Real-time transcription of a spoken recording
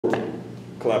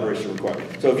collaboration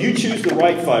required. So if you choose the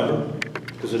right fiber,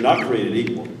 because they're not created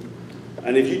equal,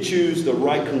 and if you choose the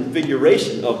right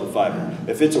configuration of the fiber,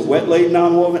 if it's a wet laid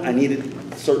nonwoven, I need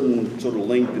a certain sort of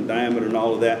length and diameter and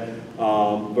all of that,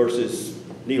 versus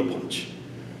needle punch.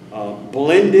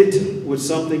 Blend it with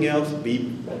something else,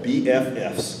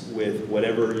 BFFs with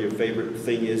whatever your favorite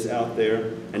thing is out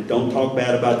there, and don't talk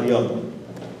bad about the other one.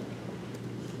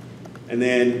 And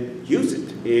then use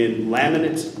it in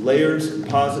laminates, layers,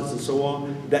 composites, and so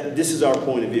on. This is our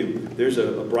point of view. There's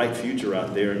a bright future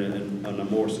out there and a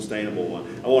more sustainable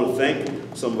one. I want to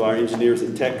thank some of our engineers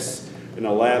and techs in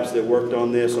our labs that worked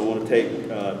on this. I want to thank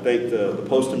the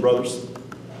Poston brothers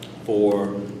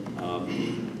for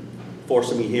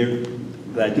forcing me here.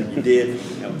 Glad you did.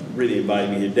 Really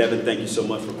invited me here. Devin, thank you so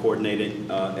much for coordinating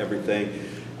everything.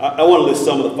 I want to list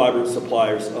some of the fiber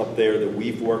suppliers up there that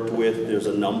we've worked with. There's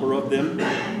a number of them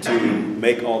to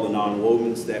make all the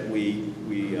non-wovens that we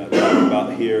talk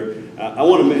about here. I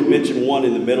want to mention one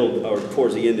in the middle, or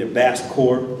towards the end there, Bass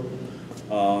Core.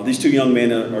 These two young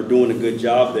men are doing a good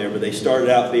job there, but they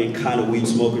started out being kind of weed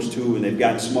smokers too, and they've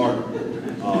gotten smart,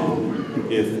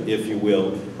 if you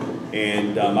will.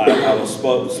 And I was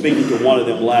speaking to one of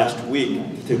them last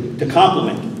week to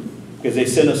compliment, because they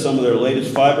sent us some of their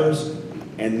latest fibers,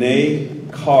 and they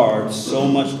carved so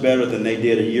much better than they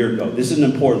did a year ago. This is an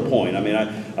important point. I mean, I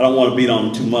don't want to beat on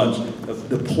them too much.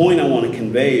 The point I want to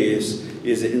convey is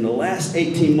that in the last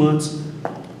 18 months,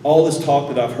 all this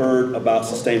talk that I've heard about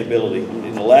sustainability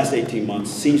in the last 18 months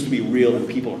seems to be real, and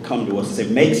people are coming to us and say,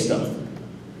 make stuff.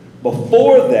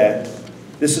 Before that,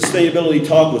 this sustainability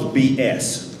talk was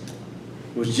BS.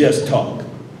 It was just talk.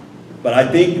 But I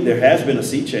think there has been a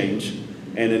sea change.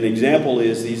 And an example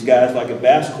is these guys like at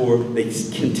Bass Corp, they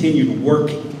continued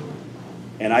working.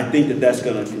 And I think that that's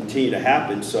going to continue to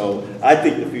happen. So I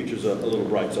think the future's a little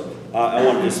bright. So I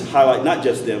want to just highlight not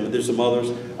just them, but there's some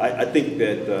others. I think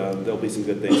that there'll be some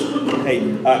good things. Hey,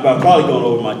 I'm probably going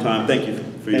over my time. Thank you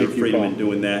for your freedom in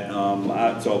doing that.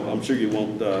 So I'm sure you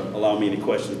won't allow me any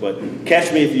questions, but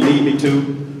catch me if you need me to.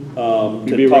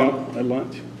 You'll be around at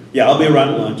lunch? Yeah, I'll be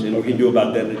around at lunch, and we can do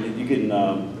about that. You can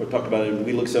talk about it, and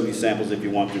we look at some of these samples if you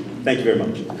want to. Thank you very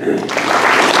much.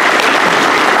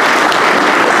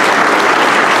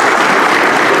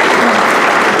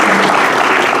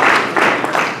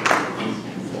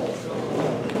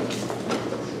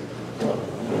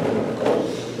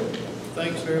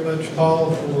 Thanks very much,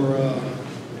 Paul, for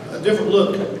a different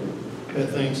look at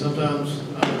things. Sometimes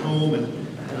I'm at home and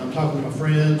I'm talking to my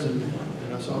friends, and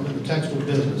so I'm in the textile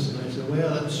business, and they said,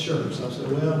 well, that's shirts. I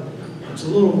said, well, it's a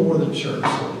little more than shirts.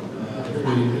 If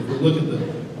we look at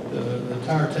the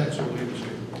entire textile industry.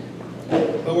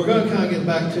 But we're going to kind of get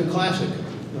back to classic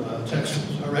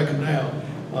textiles, I reckon now.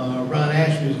 Bryan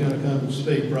Ashby is going to come and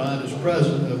speak. Bryan is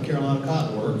president of Carolina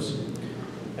Cotton Works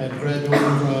and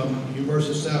graduated from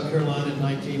University of South Carolina in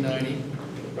 1990.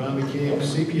 Bryan became a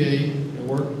CPA and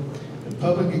worked in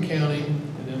public accounting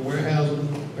and in warehousing,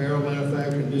 apparel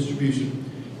manufacturing, and distribution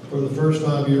for the first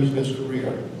 5 years of his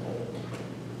career.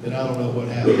 Then I don't know what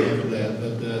happened after that,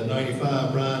 but in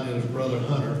 95, Bryan and his brother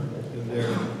Hunter, and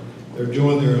they're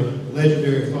joined their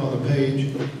legendary father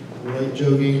Page, the late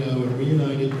Joe Gino, and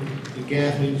reunited in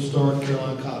Gaffney to start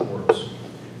Carolina Cotton Works.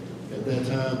 At that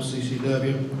time,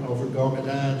 CCW offered garment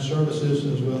dyeing services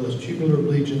as well as tubular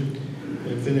bleaching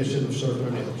and finishing of circular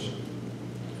knits.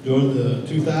 During the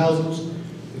 2000s,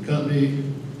 the company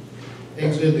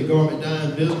exited the garment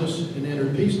dyeing business and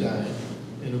entered piece dyeing,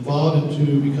 and evolved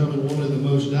into becoming one of the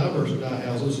most diverse dye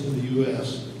houses in the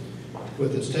U.S.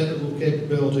 with its technical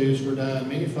capabilities for dyeing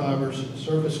many fibers,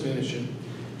 surface finishing,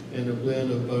 and a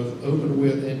blend of both open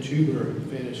width and tubular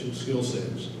finishing skill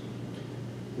sets.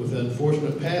 With the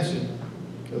unfortunate passing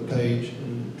of Page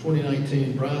in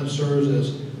 2019, Bryan serves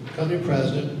as company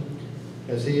president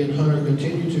as he and Hunter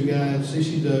continue to guide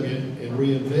CCW and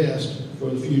reinvest for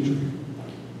the future.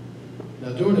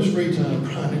 Now, during his free time,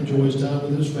 Bryan enjoys time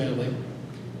with his family.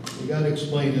 We got to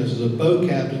explain this as a boat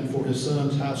captain for his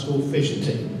son's high school fishing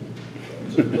team.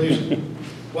 So please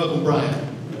welcome Bryan.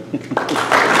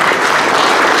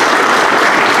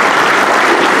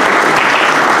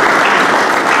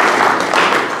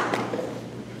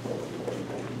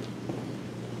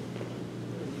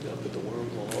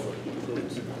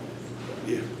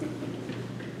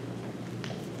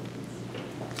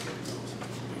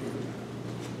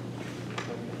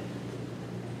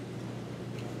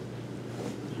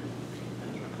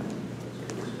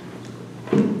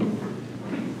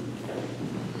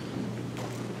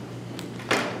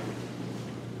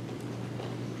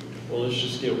 Well, let's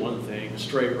just get one thing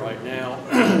straight right now.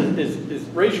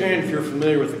 Raise your hand if you're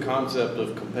familiar with the concept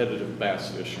of competitive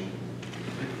bass fishing.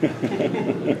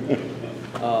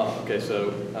 Okay,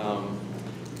 so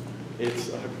it's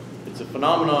a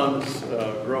phenomenon that's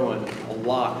growing a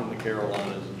lot in the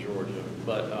Carolinas and Georgia.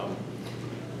 But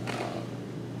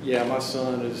yeah, my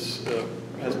son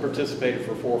has participated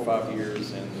for 4 or 5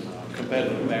 years in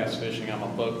competitive bass fishing. I'm a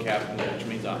boat captain, which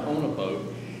means I own a boat,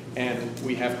 and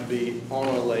we have to be on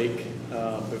a lake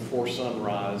before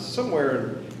sunrise, somewhere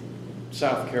in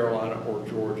South Carolina or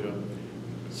Georgia,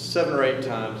 7 or 8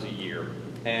 times a year.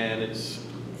 And it's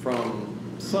from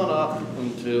sunup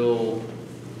until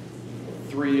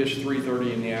 3-ish,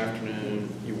 3:30 in the afternoon.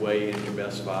 You weigh in your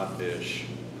best 5 fish,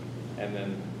 and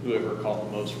then whoever caught the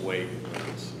most weight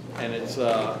wins. And it's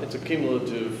a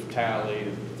cumulative tally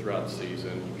throughout the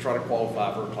season. Try to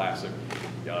qualify for a classic,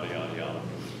 yada, yada, yada.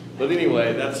 But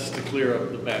anyway, that's to clear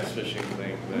up the bass fishing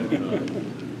thing.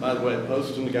 By the way,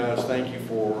 Poston guys, thank you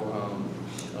for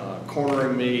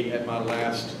cornering me at my the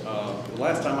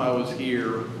last time I was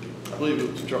here. I believe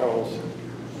it was Charles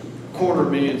cornered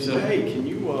me and said, "Hey, can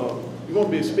you want to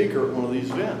be a speaker at one of these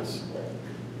events?"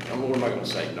 What am I going to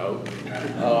say? No.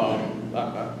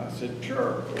 I said,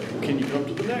 "Sure." "Can you come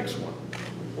to the next one?"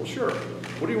 "Well, sure."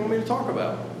 "What do you want me to talk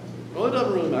about?" "Well, it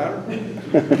doesn't really matter."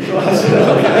 So I said,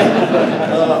 "Okay."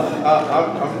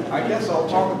 I guess I'll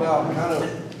talk about kind of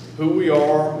who we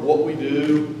are, what we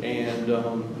do, and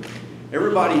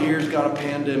everybody here's got a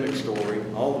pandemic story.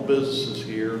 All the businesses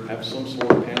here have some sort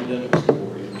of pandemic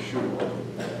story, sure.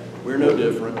 We're no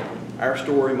different. Our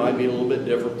story might be a little bit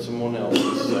different than someone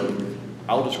else's, so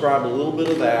I'll describe a little bit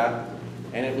of that.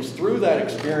 And it was through that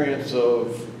experience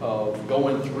of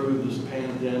going through this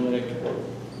pandemic,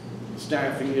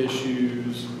 staffing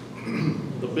issues,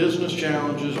 the business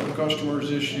challenges, our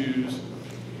customers' issues,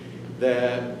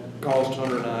 that caused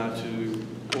Hunter and I to,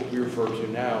 what we refer to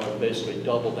now, as basically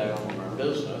double down on our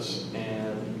business.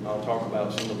 And I'll talk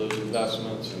about some of those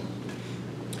investments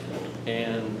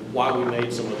and why we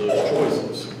made some of those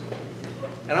choices.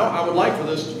 And I would like for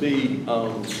this to be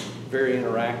very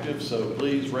interactive, so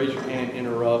please raise your hand,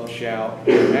 interrupt, shout,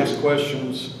 ask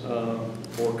questions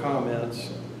or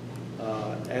comments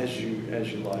as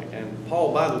you like. And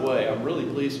Paul, by the way, I'm really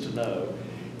pleased to know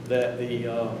that the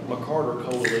McCarter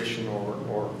Coalition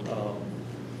or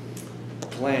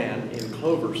plan in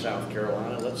Clover, South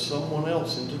Carolina, lets someone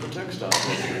else into the textile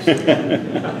business.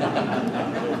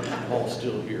 Paul's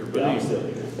still here, but I'm still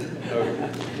here. Okay.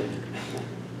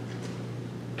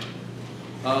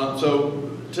 So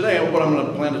today, what I'm going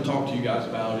to plan to talk to you guys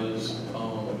about is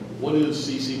what is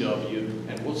CCW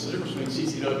and what's the difference between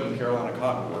CCW and Carolina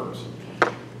Cotton Works.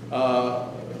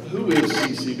 Who is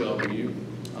CCW?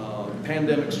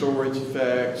 Pandemic story, its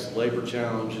effects, labor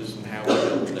challenges, and how we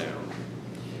build down.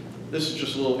 This is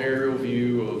just a little aerial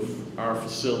view of our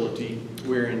facility.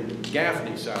 We're in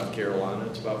Gaffney, South Carolina.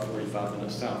 It's about 45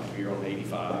 minutes south of here on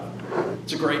 85.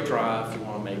 It's a great drive if you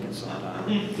want to make it sometime.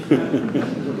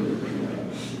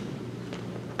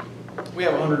 We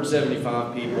have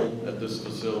 175 people at this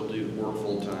facility that work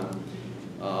full time.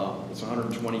 It's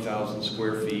 120,000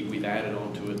 square feet. We've added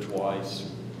onto it twice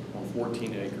on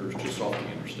 14 acres just off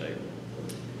the interstate.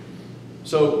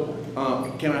 So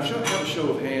can I have a show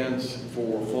of hands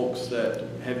for folks that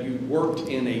have you worked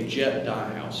in a jet dye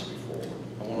house before?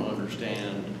 I want to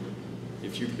understand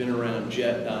if you've been around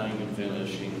jet dyeing and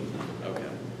finishing. Okay,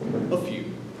 a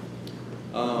few.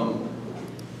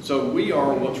 So we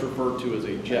are what's referred to as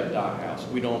a jet dye house.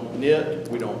 We don't knit,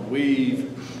 we don't weave.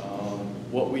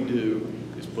 What we do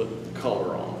is put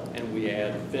color on, and we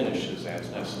add finishes as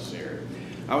necessary.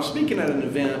 I was speaking at an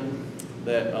event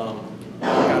that I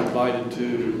got invited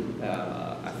to,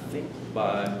 I think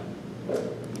by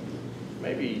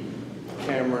maybe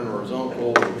Cameron or his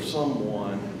uncle or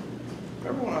someone.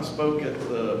 Remember when I spoke at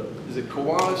the, is it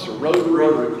Kiwanis or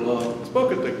Rotary Club? I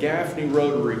spoke at the Gaffney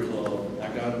Rotary Club. I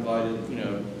got invited, you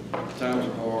know, times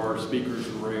are hard, speakers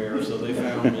are rare, so they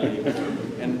found me.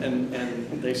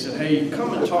 And they said, hey,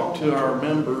 come and talk to our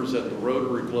members at the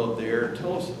Rotary Club there.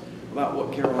 Tell us about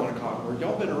what Carolina Cotton Works.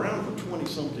 Y'all been around for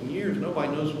 20-something years.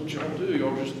 Nobody knows what y'all do.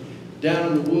 Y'all just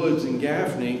down in the woods in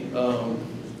Gaffney,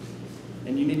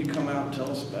 and you need to come out and tell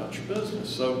us about your business.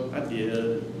 So I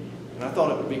did, and I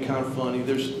thought it would be kind of funny.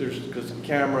 There's because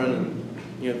Cameron and,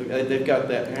 you know, they've got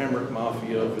that Hamrick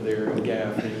Mafia over there in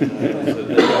Gaffney. So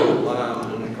they've got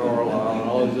Lyman and Carlisle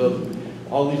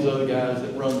and all these other guys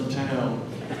that run the town.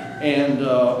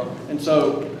 And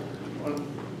so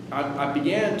I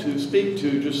began to speak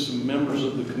to just some members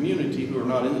of the community who are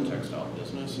not in the textile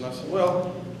business. And I said,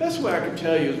 well, best way I could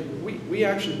tell you is we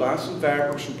actually buy some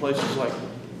fabrics from places like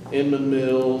Inman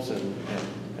Mills and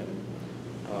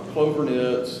Clover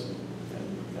Knits.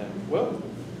 And well,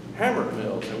 hammer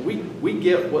mills, and we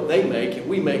get what they make and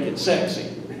we make it sexy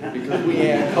because we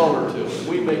add color to it.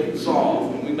 We make it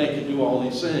soft and we make it do all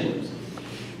these things.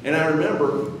 And I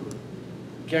remember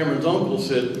Cameron's uncle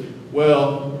said,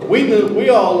 well, we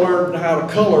all learned how to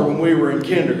color when we were in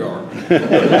kindergarten.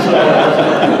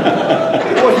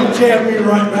 Well, you jabbed me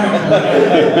right back.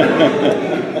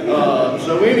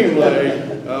 So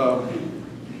anyway,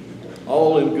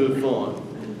 all in good fun.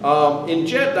 In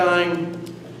jet dyeing,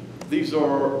 these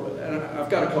are, and I've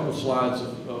got a couple slides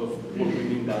of what we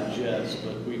mean by jets,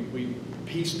 but we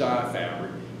piece dye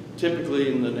fabric,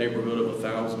 typically in the neighborhood of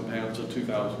 1,000 pounds to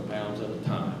 2,000 pounds at a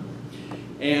time.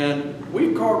 And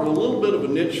we've carved a little bit of a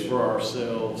niche for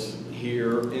ourselves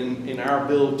here in our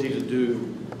ability to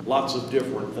do lots of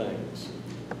different things.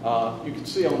 You can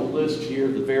see on the list here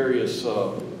the various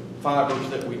fibers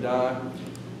that we dye: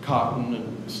 cotton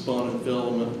and spun and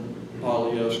filament,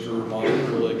 polyester,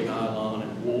 monoacrylic, nylon,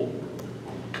 and wool.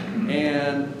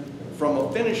 And from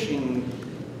a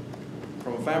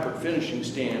fabric finishing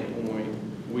standpoint,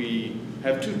 we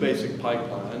have two basic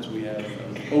pipelines. We have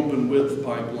an open width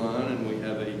pipeline and we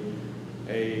have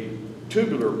a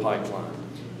tubular pipeline.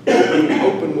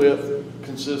 Open width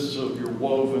consists of your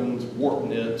wovens, warp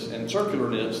knits, and circular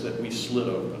knits that we slit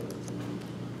open.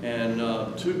 And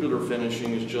tubular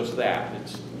finishing is just that.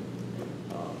 It's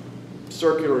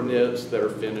circular knits that are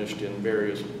finished in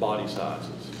various body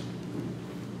sizes.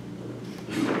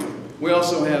 We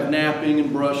also have napping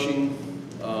and brushing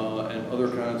and other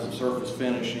kinds of surface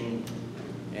finishing,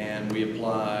 and we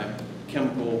apply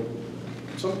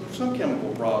some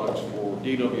chemical products for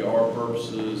DWR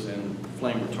purposes and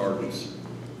flame retardants.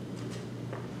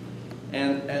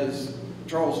 And as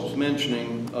Charles was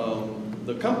mentioning,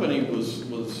 the company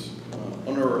was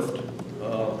unearthed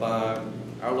by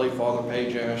our late father,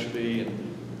 Page Ashby,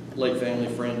 and late family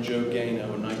friend Joe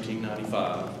Gano in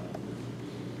 1995.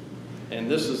 And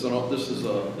this is a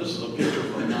picture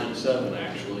from '97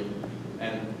 actually.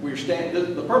 And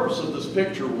the purpose of this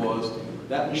picture was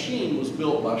that machine was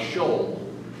built by Scholl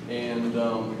and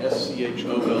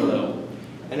SCHOLL.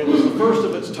 And it was the first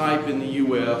of its type in the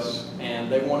U.S.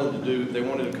 And they wanted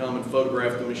to come and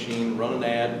photograph the machine, run an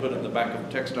ad, put it in the back of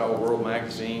Textile World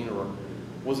magazine, or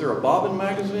was there a Bobbin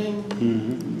magazine?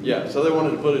 Mm-hmm. Yeah. So they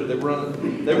wanted to put it. They wanted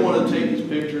to take these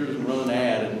pictures and run an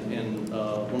ad in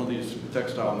one of these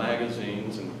textile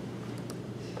magazines,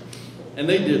 and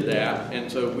they did that.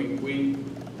 And so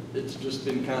it's just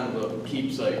been kind of a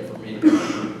keepsake for me.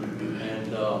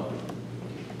 And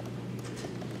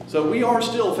so we are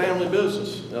still a family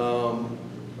business.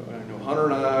 Hunter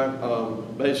and I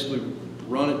basically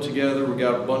run it together. We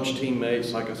got a bunch of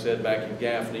teammates, like I said, back in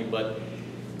Gaffney. But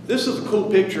this is a cool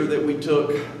picture that we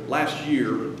took last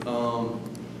year.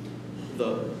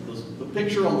 The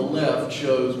picture on the left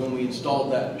shows when we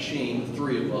installed that machine, the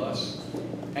three of us.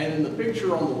 And in the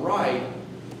picture on the right,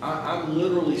 I'm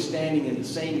literally standing in the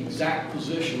same exact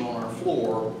position on our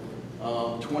floor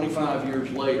 25 years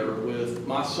later with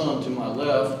my son to my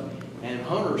left and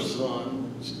Hunter's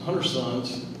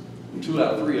sons, 2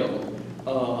 out of 3 of them,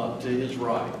 to his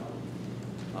right.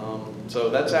 So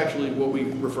that's actually what we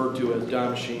refer to as dye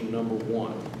machine number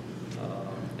 1.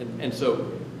 And so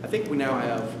I think we now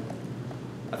have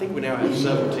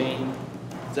 17.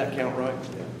 Does that count right?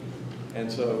 Yeah. And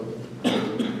so,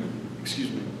 excuse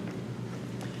me.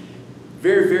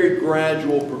 Very, very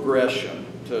gradual progression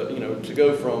to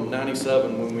go from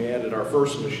 '97 when we added our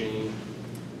first machine.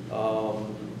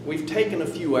 We've taken a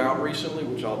few out recently,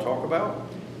 which I'll talk about.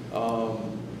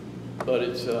 But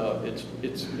it's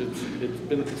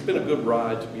been a good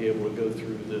ride to be able to go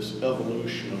through this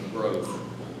evolution of growth.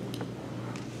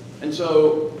 And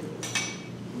so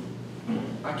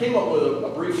I came up with a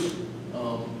brief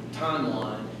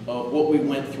timeline of what we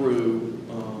went through,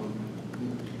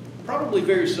 probably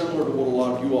very similar to what a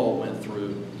lot of you all went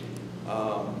through.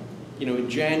 In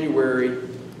January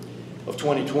of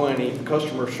 2020, the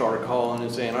customers started calling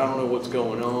and saying, I don't know what's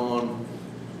going on.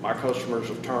 My customers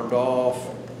have turned off.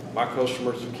 My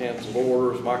customers have canceled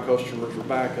orders. My customers are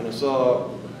backing us up.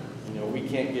 We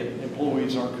can't get,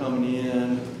 employees aren't coming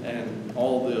in, and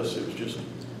all this. It was just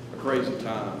a crazy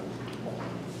time.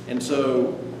 And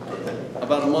so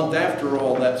about a month after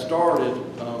all that started,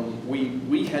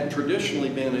 we had traditionally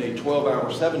been a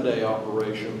 12-hour, 7-day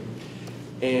operation,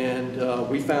 and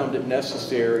we found it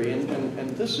necessary,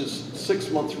 and this is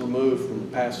 6 months removed from the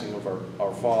passing of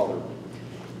our father.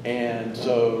 And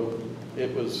so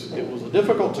it was a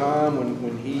difficult time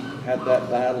when he had that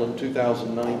battle in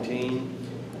 2019,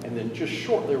 and then just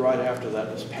shortly right after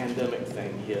that, this pandemic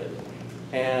thing hit.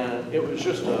 And it was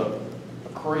just a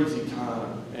crazy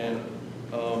time. And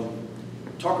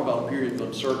talk about a period of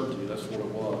uncertainty, that's what it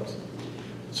was.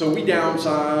 So we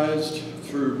downsized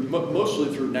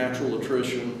mostly through natural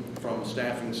attrition from a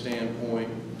staffing standpoint.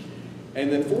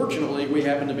 And then fortunately, we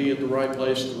happened to be at the right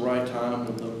place at the right time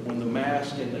when the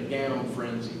mask and the gown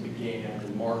frenzy began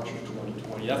in March of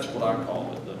 2020. That's what I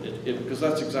call it, because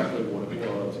that's exactly what it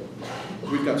was.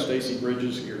 We've got Stacy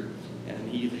Bridges here, and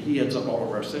he heads up all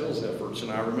of our sales efforts.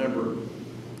 And I remember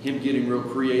him getting real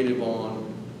creative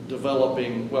on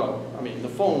developing, well, I mean, the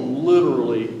phone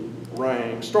literally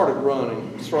rang, started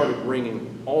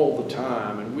ringing all the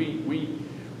time. And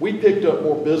we picked up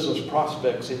more business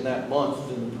prospects in that month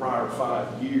than the prior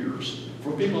 5 years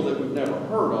from people that we've never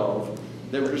heard of.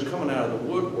 They were just coming out of the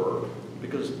woodwork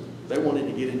because they wanted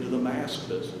to get into the mask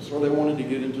business or they wanted to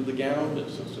get into the gown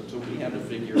business. And so we had to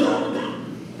figure out,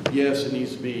 yes, it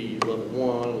needs to be level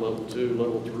 1, level 2,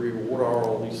 level 3, what are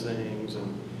all these things?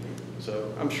 And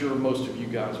so I'm sure most of you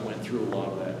guys went through a lot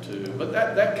of that too. But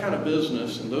that kind of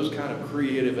business and those kind of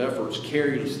creative efforts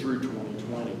carried us through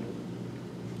 2020.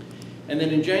 And then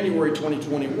in January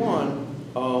 2021,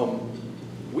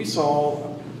 we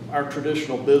saw our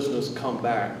traditional business come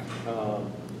back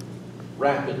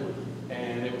rapidly.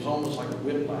 And it was almost like a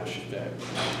whiplash effect.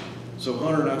 So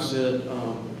Hunter and I said,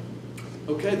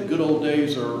 okay, the good old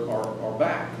days are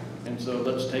back. And so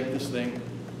let's take this thing,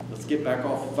 let's get back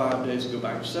off of 5 days and go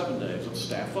back to 7 days. Let's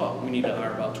staff up. We need to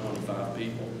hire about 25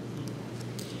 people.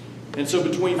 And so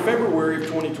between February of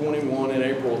 2021 and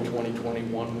April of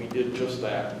 2021, we did just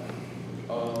that.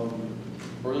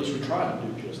 Or at least we tried to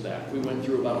do just that. We went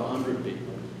through about 100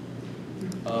 people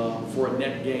for a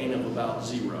net gain of about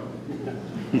 0.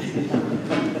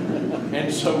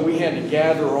 And so we had to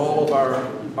gather all of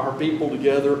our people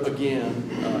together again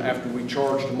after we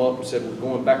charged them up and said we're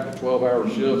going back to 12-hour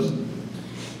shifts.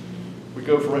 We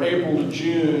go from April to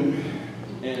June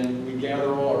and we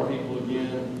gather all our people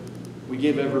again. We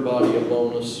give everybody a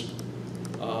bonus,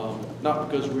 not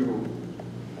because we were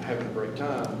having a great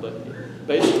time, but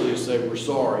basically to say we're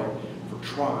sorry for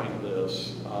trying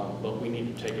this, but we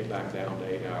need to take it back down to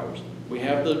 8 hours. We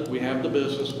have the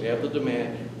business, we have the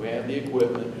demand, we have the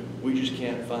equipment. We just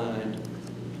can't find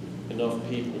enough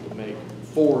people to make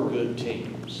 4 good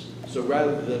teams. So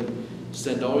rather than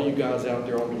send all you guys out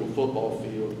there onto a football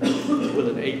field with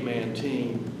an 8-man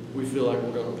team, we feel like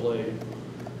we're going to play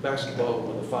basketball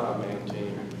with a 5-man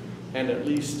team and at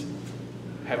least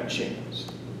have a chance.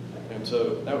 And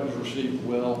so that was received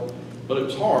well, but it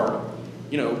was hard.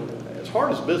 You know, as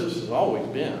hard as business has always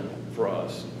been for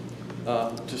us,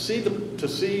 to see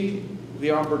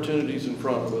the opportunities in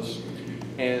front of us,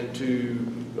 and to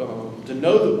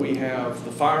know that we have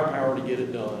the firepower to get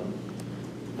it done,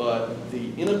 but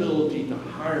the inability to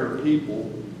hire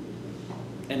people,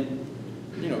 and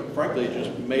you know, frankly, it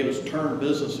just made us turn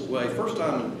business away. First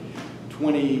time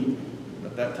in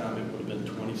at that time it would have been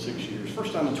 26 years.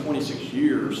 First time in 26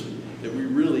 years that we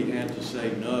really had to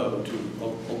say no to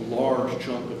a large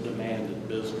chunk of demanded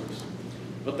business.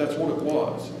 But that's what it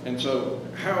was. And so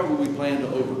how do we plan to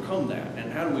overcome that?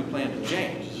 And how do we plan to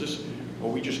change? Are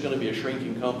we just going to be a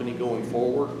shrinking company going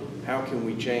forward? How can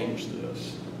we change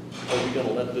this? Are we going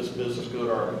to let this business go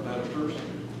to our competitors?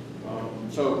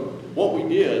 So what we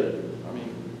did, I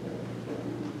mean,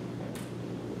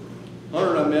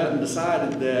 Hunter and I met and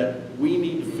decided that we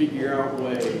need to figure out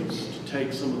ways to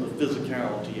take some of the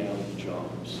physicality out of the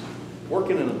jobs.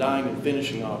 Working in a dyeing and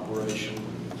finishing operation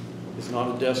is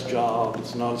not a desk job.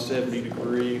 It's not a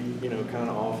 70-degree, kind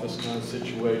of office kind of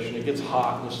situation. It gets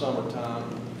hot in the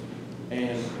summertime,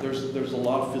 and there's a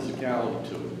lot of physicality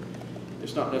to it.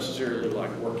 It's not necessarily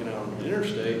like working out on an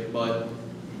interstate, but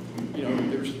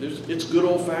it's good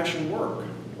old-fashioned work.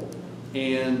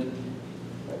 And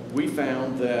we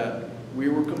found that we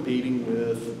were competing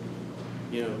with,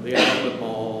 the outlet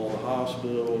mall, the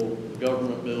hospital, the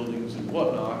government buildings, and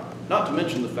whatnot. Not to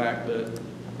mention the fact that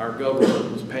our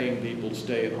government was paying people to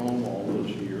stay at home all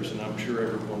those years, and I'm sure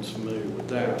everyone's familiar with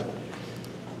that.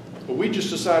 But we just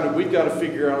decided we've got to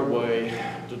figure out a way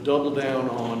to double down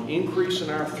on increasing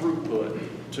our throughput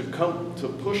to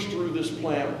push through this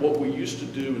plant what we used to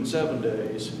do in 7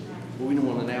 days, but we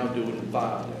want to now do it in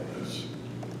 5 days.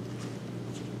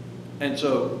 And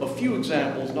so a few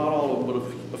examples, not all of them,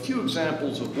 but a few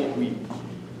examples of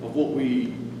what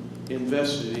we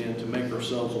invested in to make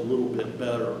ourselves a little bit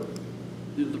better.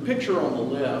 The picture on the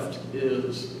left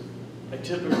is a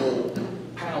typical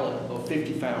pallet of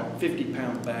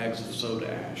 50-pound bags of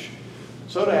soda ash.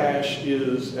 Soda ash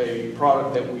is a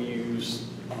product that we use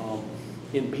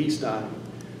in piece dyeing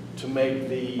to make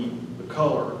the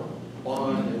color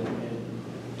bond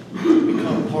and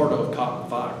become part of cotton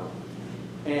fiber.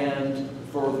 And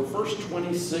for the first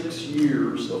 26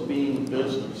 years of being in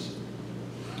business,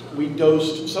 we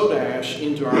dosed soda ash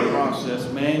into our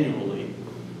process manually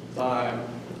by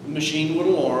machine would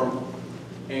alarm,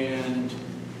 and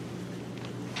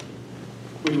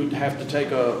we would have to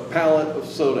take a pallet of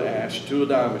soda ash to a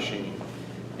dye machine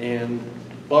and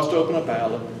bust open a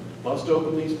pallet, bust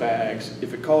open these bags.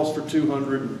 If it calls for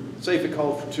 200, say if it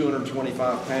calls for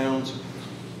 225 pounds,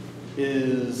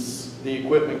 is the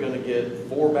equipment going to get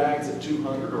 4 bags at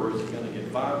 200, or is it going to get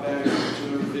 5 bags at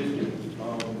 250?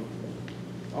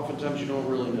 Oftentimes you don't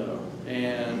really know.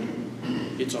 And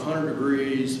it's 100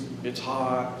 degrees, it's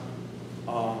hot.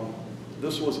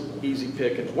 This was easy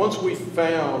pickings. Once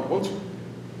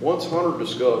Hunter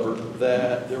discovered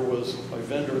that there was a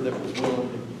vendor that was willing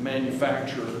to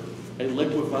manufacture a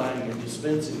liquefying and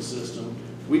dispensing system,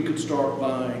 we could start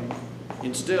buying,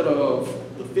 instead of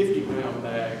the 50-pound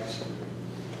bags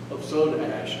of soda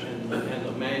ash and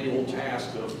the manual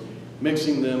task of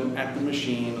mixing them at the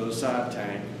machine or the side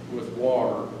tank with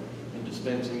water and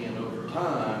dispensing in over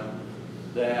time,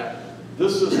 that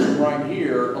this system right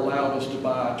here allowed us to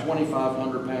buy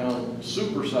 2,500-pound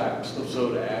super sacks of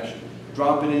soda ash,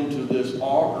 drop it into this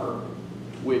auger,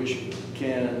 which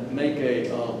can make a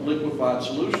liquefied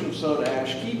solution of soda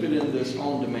ash, keep it in this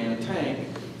on-demand tank,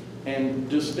 and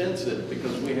dispense it,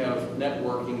 because we have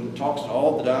networking that talks to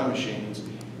all the dye machines,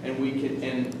 and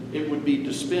it would be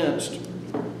dispensed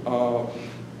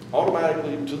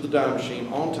automatically to the dye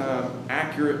machine on time,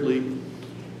 accurately,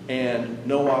 and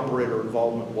no operator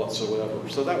involvement whatsoever.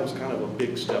 So that was kind of a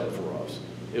big step for us.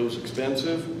 It was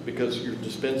expensive because you're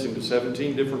dispensing to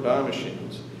 17 different dye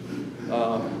machines.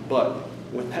 But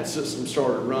when that system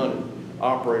started running,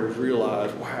 operators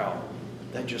realized, wow,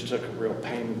 that just took a real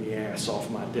pain in the ass off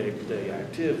my day-to-day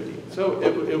activity. So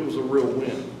it was a real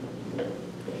win.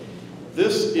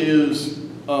 This is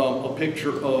a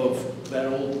picture of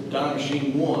that old dye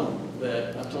machine 1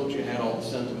 that I told you had all the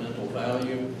sentimental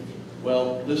value.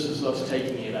 Well, this is us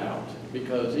taking it out,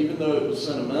 because even though it was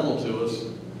sentimental to us,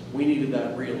 we needed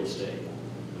that real estate.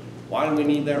 Why do we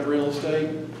need that real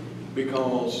estate?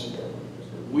 Because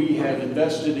we have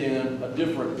invested in a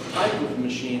different type of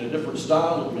machine, a different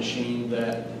style of machine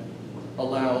that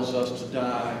allows us to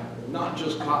dye not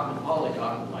just cotton and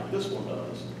polycotton like this one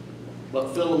does,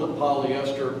 but filament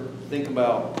polyester. Think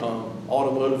about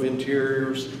automotive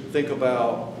interiors, think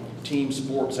about team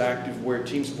sports activewear,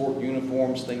 team sport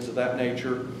uniforms, things of that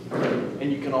nature.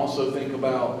 And you can also think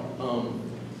about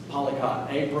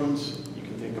polycotton aprons. You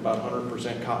can think about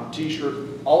 100% cotton t-shirt.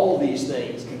 All of these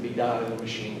things can be dyed in a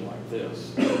machine like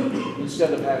this.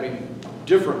 Instead of having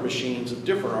different machines of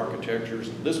different architectures,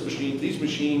 these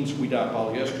machines we dye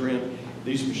polyester in,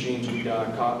 these machines we dye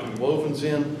cotton and wovens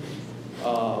in.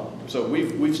 So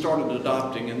we've started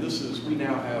adopting, and we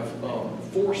now have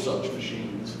 4 such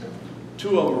machines.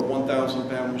 2 of them are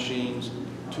 1,000-pound machines,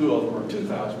 2 of them are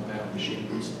 2,000-pound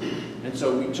machines. And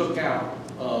so we took out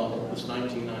this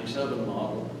 1997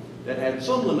 model that had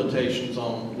some limitations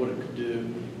on what it could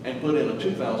do, and put in a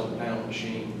 2,000-pound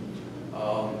machine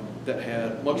that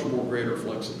had much more greater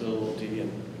flexibility,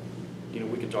 and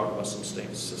we could talk about some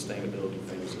sustainability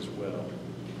things as well.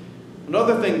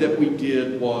 Another thing that we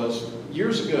did was,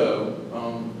 years ago,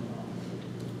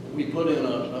 we put in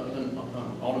an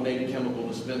automated chemical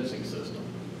dispensing system.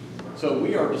 So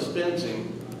we are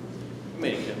dispensing, how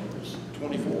many chemicals?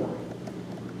 24.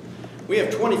 We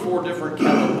have 24 different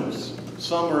chemicals.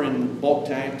 Some are in bulk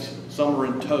tanks, some are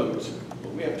in totes.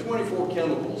 But we have 24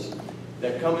 chemicals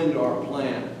that come into our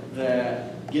plant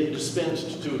that get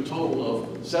dispensed to a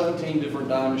total of 17 different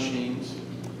dye machines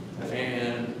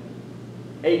and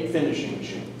 8 finishing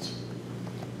machines.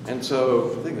 And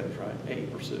so, I think that's right, 8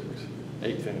 or 6,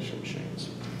 8 finishing machines.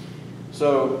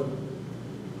 So,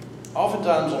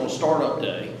 oftentimes on a startup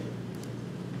day,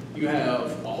 you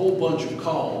have a whole bunch of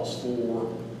calls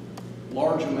for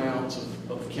large amounts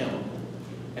of chemical.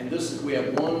 And we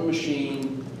have one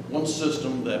machine, one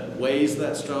system that weighs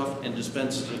that stuff and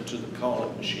dispenses it to the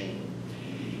call-it machine.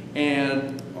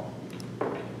 And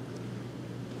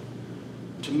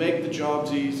to make the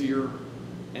jobs easier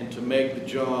and to make the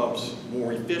jobs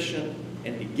more efficient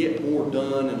and to get more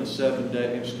done in a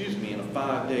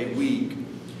 5-day week,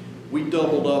 we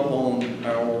doubled up on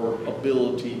our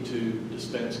ability to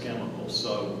dispense chemicals.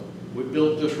 So we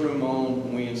built this room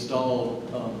on, we installed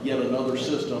yet another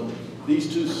system.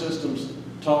 These 2 systems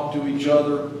talk to each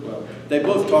other. Well, they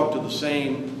both talk to the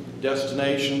same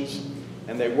destinations,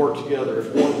 and they work together.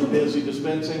 If one's busy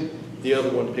dispensing, the other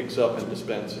one picks up and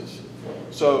dispenses.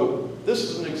 So this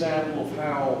is an example of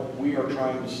how we are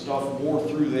trying to stuff more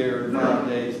through there in 5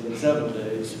 days than 7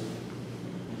 days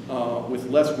with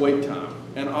less wait time.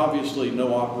 and obviously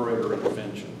no operator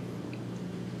intervention.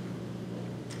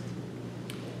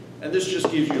 And this just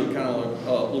gives you kind of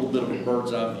a little bit of a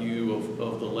bird's eye view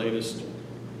of the latest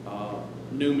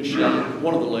new machine,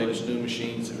 one of the latest new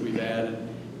machines that we've added.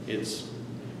 It's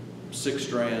 6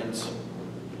 strands,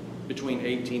 between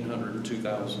 1,800 and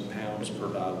 2,000 pounds per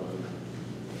die load.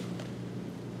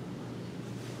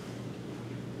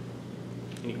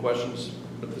 Any questions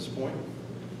at this point?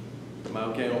 Am I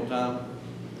okay on time?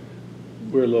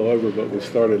 We're a little over, but we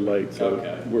started late, so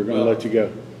Okay. we're going to let you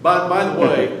go. By the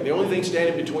way, the only thing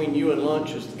standing between you and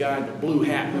lunch is the guy in the blue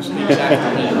hat who speaks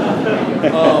after me.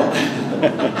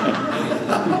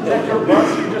 Is that your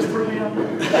bus you just threw me up?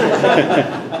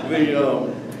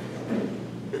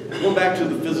 Going back to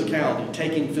the physicality,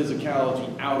 taking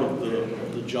physicality out of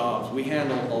the jobs. We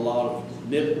handle a lot of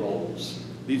knit rolls.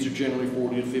 These are generally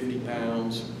 40 to 50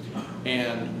 pounds,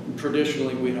 and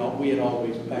traditionally we had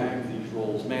always bagged these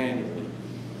rolls manually.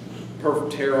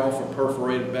 Tear off a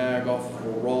perforated bag off of a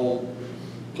roll,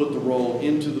 put the roll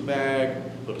into the bag,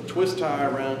 put a twist tie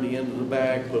around the end of the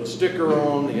bag, put a sticker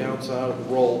on the outside of the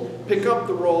roll, pick up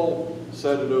the roll,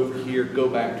 set it over here, go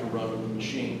back to running the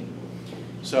machine.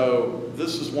 So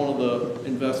this is one of the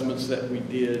investments that we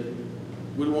did.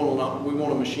 We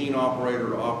want a machine operator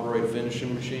to operate a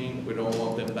finishing machine. We don't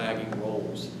want them bagging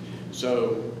rolls.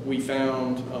 So we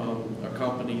found a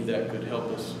company that could help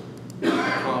us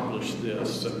accomplish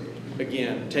this. So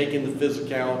again, taking the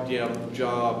physicality out of the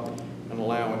job and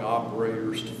allowing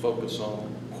operators to focus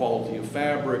on quality of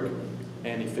fabric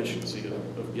and efficiency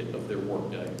of their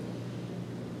workday.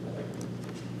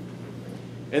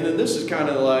 And then this is kind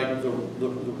of like the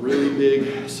really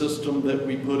big system that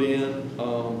we put in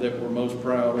that we're most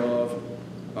proud of.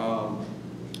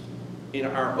 In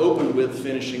our open width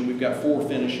finishing, we've got 4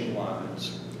 finishing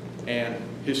lines. And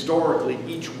historically,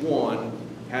 each one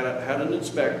had an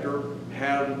inspector,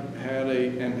 had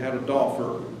a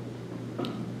doffer,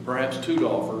 perhaps 2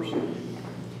 doffers.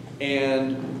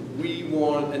 And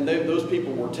those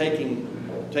people were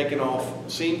taking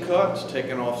off seam cuts,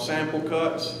 taking off sample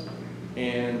cuts,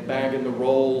 and bagging the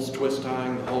rolls, twist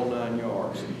tying, the whole 9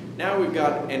 yards. Now we've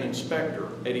got an inspector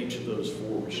at each of those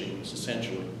 4 machines,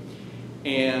 essentially.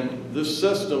 And this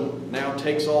system now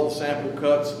takes all the sample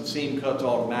cuts and seam cuts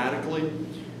automatically,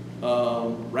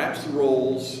 wraps the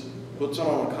rolls, puts it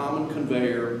on a common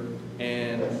conveyor,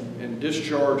 and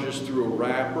discharges through a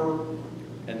wrapper,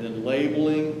 and then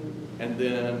labeling, and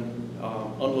then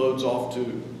unloads off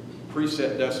to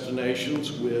preset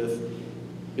destinations with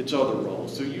its other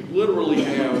rolls. So you literally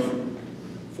have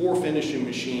 4 finishing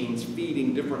machines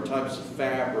feeding different types of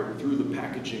fabric through the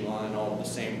packaging line all at the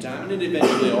same time, and it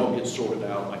eventually all gets sorted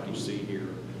out like you see here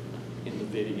in the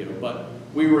video. But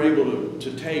we were able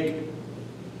to take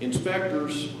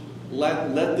inspectors,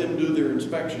 let them do their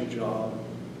inspection job,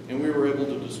 and we were able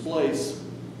to displace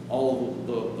all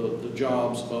of the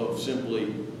jobs of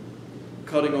simply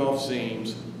cutting off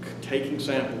seams, taking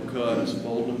sample cuts,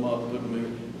 folding them up,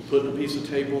 putting a piece of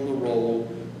tape on the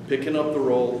roll, picking up the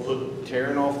roll,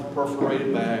 tearing off the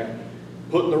perforated bag,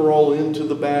 putting the roll into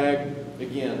the bag,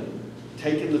 again,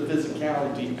 taking the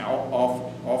physicality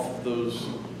off of those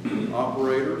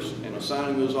operators and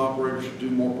assigning those operators to do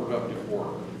more productive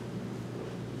work.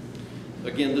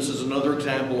 Again, this is another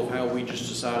example of how we just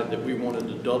decided that we wanted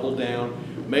to double down,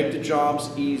 make the jobs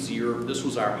easier. This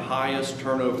was our highest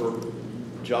turnover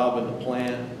job in the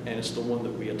plant, and it's the one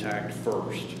that we attacked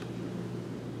first.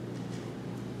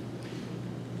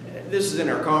 This is in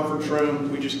our conference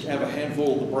room. We just have a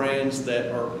handful of the brands that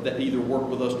either work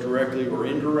with us directly or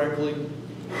indirectly.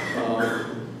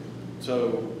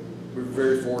 So we're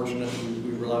very fortunate.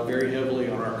 We rely very heavily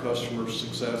on our customers'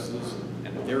 successes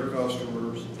and their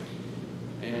customers.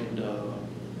 And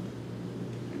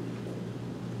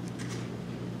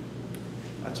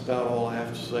that's about all I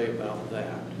have to say about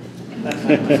that. Does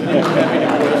anyone have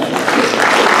any questions?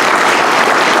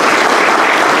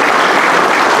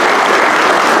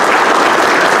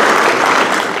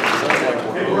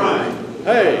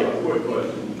 Hey. Quick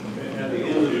question. At the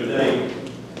end of the day,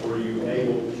 were you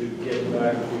able to get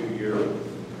back to your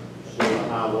sort of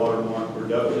high watermark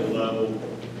production level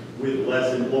with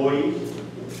less employees?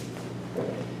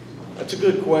 That's a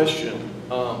good question.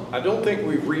 I don't think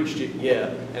we've reached it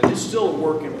yet, and it's still a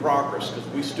work in progress because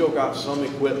we still got some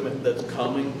equipment that's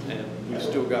coming, and we've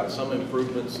still got some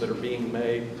improvements that are being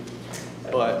made.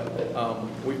 But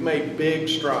we've made big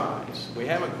strides. We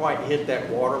haven't quite hit that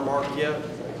watermark yet,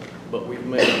 but we've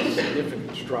made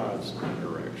significant strides in that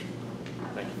direction.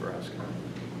 Thank you for asking.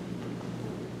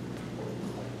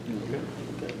 Okay.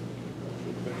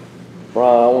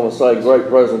 Bryan, I want to say great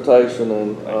presentation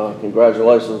and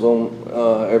congratulations on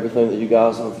everything that you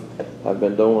guys have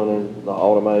been doing in the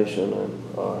automation and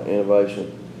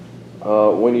innovation.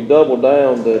 When you double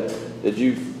down, did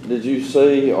you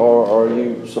see or are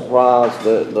you surprised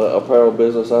that the apparel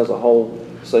business as a whole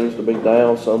seems to be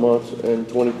down so much in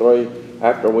 23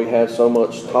 after we had so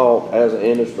much talk as an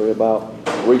industry about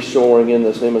reshoring in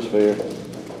this hemisphere?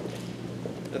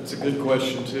 That's a good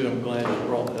question too. I'm glad you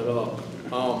brought that up.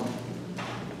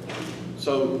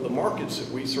 So the markets that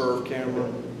we serve,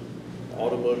 Cameron,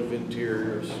 automotive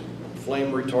interiors,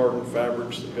 flame retardant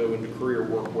fabrics that go into career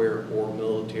workwear or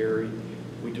military.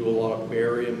 We do a lot of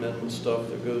barrier amendment stuff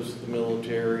that goes to the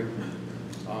military.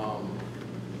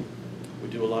 We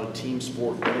do a lot of team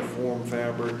sport uniform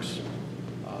fabrics.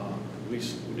 We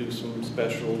do some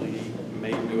specialty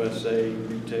made in USA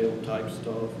retail type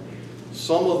stuff.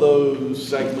 Some of those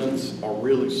segments are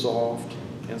really soft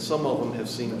and some of them have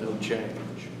seen no change.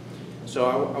 So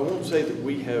I won't say that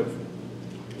we have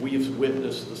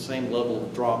witnessed the same level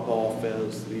of drop off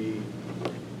as the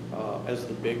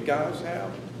big guys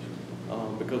have,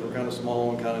 because we're kind of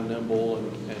small and kind of nimble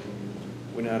and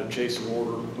we know how to chase an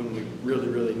order when we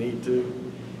really need to.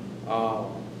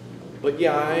 But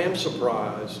yeah, I am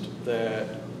surprised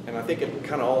that, and I think it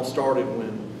kind of all started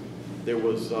when there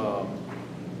was a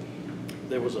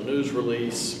news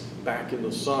release back in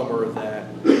the summer that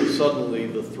suddenly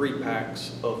the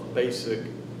 3-packs of basic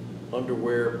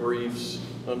underwear, briefs,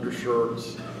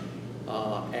 undershirts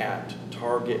at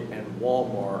Target and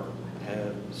Walmart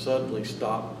have suddenly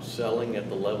stopped selling at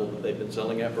the level that they've been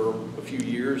selling at for a few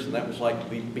years, and that was like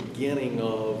the beginning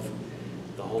of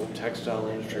the whole textile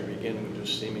industry beginning to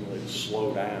just seemingly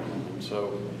slow down. And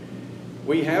so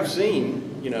we have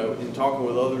seen, you know, in talking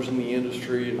with others in the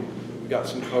industry, and we've got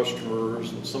some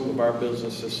customers, and some of our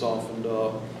business has softened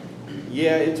up.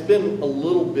 Yeah, it's been a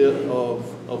little bit of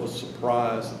a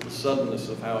surprise at the suddenness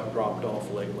of how it dropped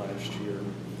off late last year.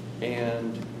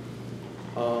 And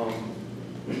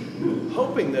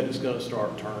hoping that it's going to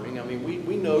start turning. I mean,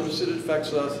 we notice it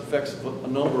affects us, affects a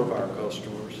number of our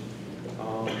customers.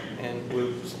 And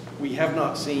we have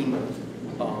not seen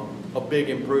a big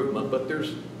improvement, but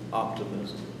there's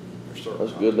optimism. There's certain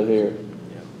That's good to hear.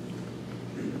 Yeah.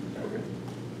 Okay.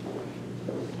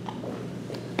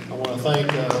 I want to thank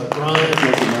Bryan.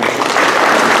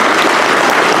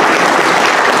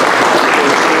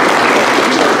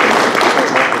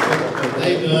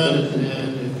 They've done,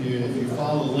 and if you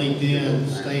follow LinkedIn,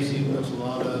 Stacy puts a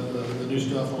lot of the new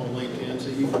stuff on LinkedIn, so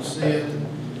you can see it.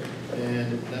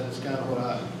 And that was kind of what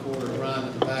I quartered Bryan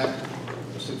at the back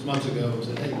 6 months ago and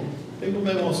said, hey, people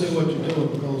may want to see what you're doing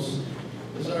because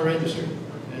this is our industry.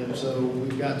 And so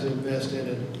we've got to invest in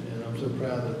it, and I'm so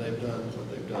proud that they've done what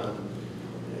they've done,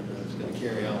 and it's going to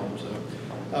carry on. So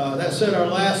that said, our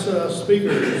last speaker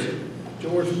is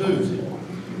George Booth.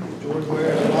 George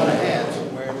wears a lot of hats.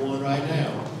 I'm wearing one right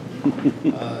now.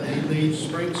 He leads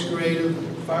Springs Creative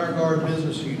Fire Guard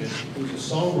Business Unit. He's a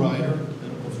songwriter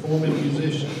and a performing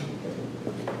musician.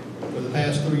 For the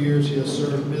past 3 years, he has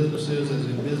served businesses as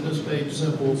a Business Made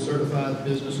Simple certified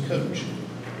business coach.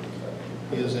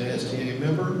 He is an STA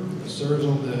member, serves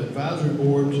on the advisory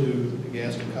board to the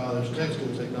Gaffney College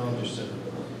Textile Technology Center.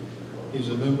 He's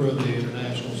a member of the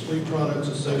International Sleep Products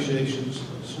Association's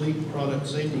Sleep Product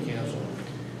Safety Council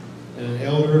and an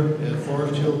elder at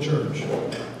Forest Hill Church. He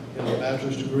has a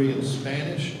bachelor's degree in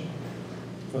Spanish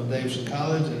from Davidson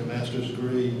College and a master's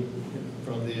degree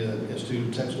from the Institute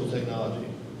of Textile Technology.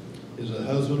 He is a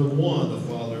husband of 1, the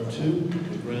father of 2,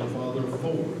 the grandfather of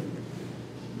 4.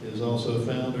 He is also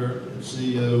founder and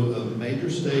CEO of Major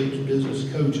Stage Business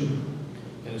Coaching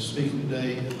and is speaking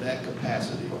today in that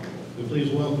capacity. So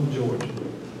please welcome George.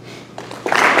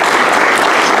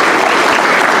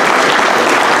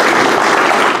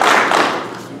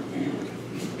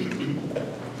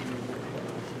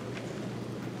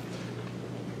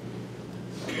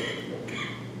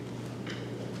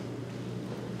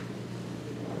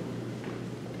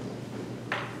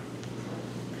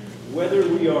 Whether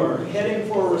we are heading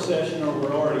for a recession or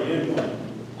we're already in one,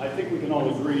 I think we can all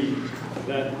agree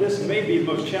that this may be the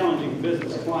most challenging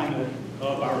business climate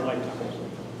of our lifetimes.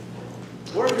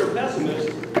 Or if you're a pessimist,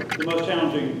 the most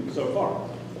challenging so far.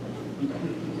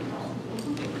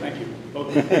 Thank you.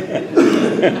 Okay.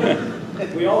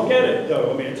 We all get it,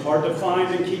 though. I mean, it's hard to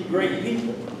find and keep great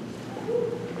people.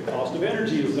 The cost of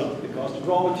energy is up. The cost of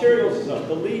raw materials is up.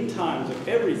 The lead times of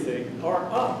everything are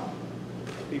up.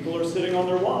 People are sitting on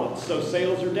their wallets, so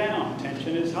sales are down,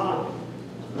 tension is high.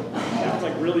 Sounds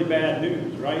like really bad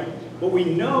news, right? But we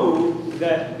know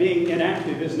that being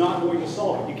inactive is not going to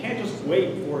solve it. You can't just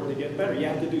wait for it to get better. You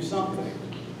have to do something.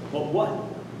 But what?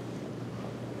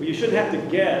 Well, you shouldn't have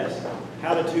to guess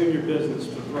how to tune your business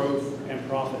for growth and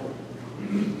profit.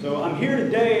 So I'm here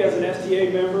today as an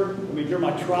STA member. I mean, you're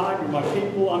my tribe, you're my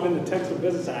people. I'm in the textile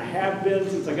business, and I have been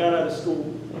since I got out of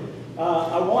school.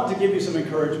 I want to give you some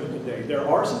encouragement today. There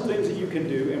are some things that you can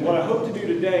do, and what I hope to do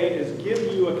today is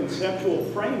give you a conceptual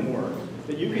framework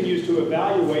that you can use to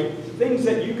evaluate things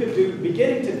that you could do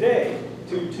beginning today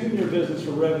to tune your business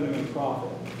for revenue and profit.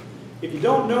 If you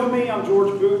don't know me, I'm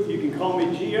George Booth. You can call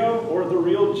me Geo or the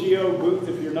real Geo Booth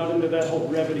if you're not into that whole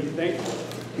brevity thing.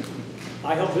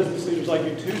 I help business leaders like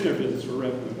you tune their business for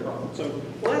revenue and profit. So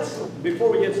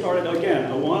before we get started,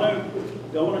 again, I want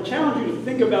to challenge you to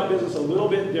think about business a little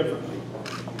bit differently.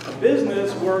 A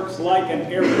business works like an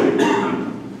airplane.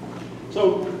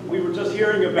 So we were just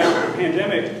hearing about the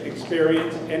pandemic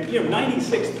experience, and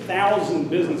 96,000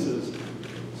 businesses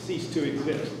ceased to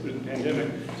exist through the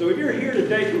pandemic. So if you're here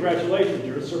today, congratulations,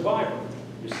 you're a survivor.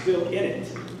 You're still in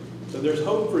it. So there's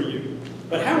hope for you.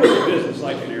 But how is a business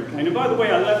like an airplane? And by the way,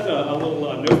 I left a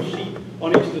little note sheet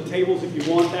on each of the tables. If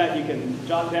you want that, you can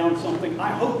jot down something. I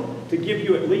hope to give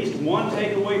you at least one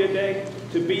takeaway today,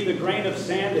 to be the grain of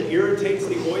sand that irritates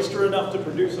the oyster enough to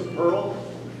produce a pearl.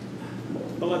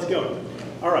 But let's go.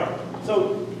 All right.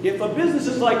 So if a business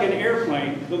is like an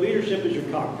airplane, the leadership is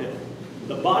your cockpit.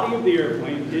 The body of the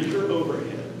airplane is your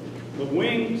overhead. The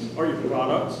wings are your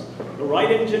products. The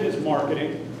right engine is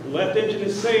marketing. The left engine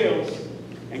is sales.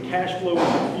 And cash flow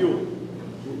is fuel.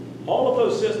 All of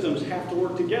those systems have to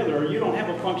work together, or you don't have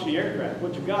a functioning aircraft.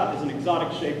 What you've got is an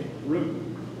exotic-shaped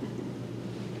room.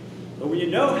 But when you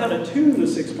know how to tune the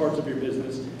 6 parts of your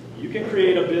business, you can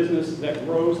create a business that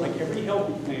grows like every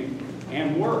healthy thing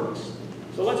and works.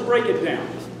 So let's break it down.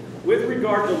 With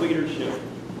regard to leadership,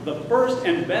 the first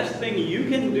and best thing you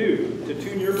can do to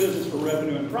tune your business for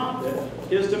revenue and profit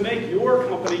is to make your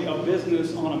company a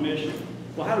business on a mission.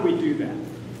 Well, how do we do that?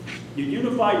 You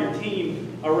unify your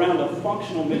team around a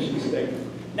functional mission statement.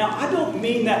 Now, I don't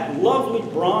mean that lovely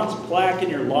bronze plaque in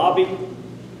your lobby,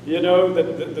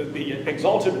 the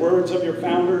exalted words of your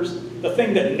founders, the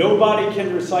thing that nobody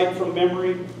can recite from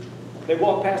memory. They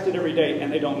walk past it every day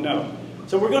and they don't know.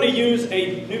 So we're going to use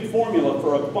a new formula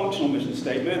for a functional mission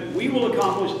statement. We will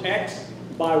accomplish X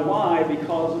by Y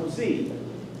because of Z.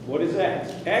 What is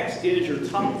X? X is your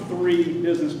top 3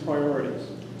 business priorities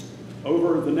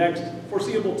over the next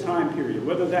foreseeable time period,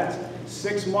 whether that's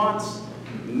 6 months,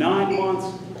 9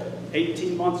 months,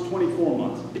 18 months, 24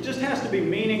 months. It just has to be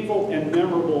meaningful and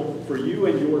memorable for you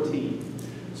and your team.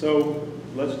 So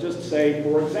let's just say,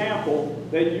 for example,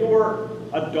 that you're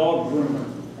a dog groomer.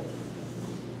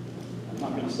 I'm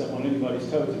not going to step on anybody's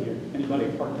toes in here. Anybody a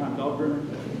part-time dog groomer?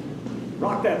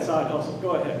 Rock that side hustle.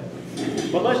 Go ahead.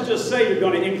 But let's just say you're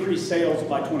going to increase sales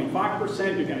by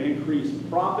 25%, you're going to increase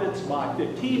profits by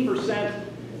 15%,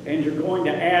 and you're going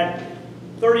to add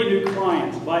 30 new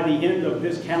clients by the end of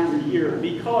this calendar year,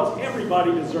 because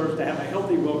everybody deserves to have a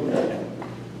healthy, welcoming family.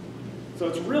 So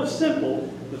it's real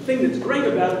simple. The thing that's great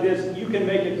about it is you can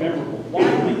make it memorable. Why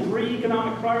only 3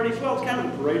 economic priorities? Well, it's kind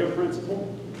of the Pareto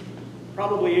principle.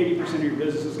 Probably 80% of your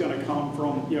business is going to come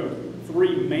from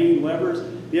 3 main levers.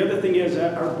 The other thing is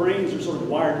that our brains are sort of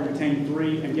wired to retain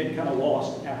 3 and get kind of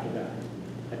lost after that.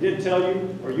 I did tell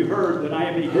you, or you heard, that I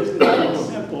am a business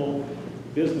simple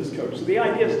business coach. So the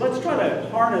idea is, let's try to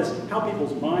harness how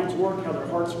people's minds work, how their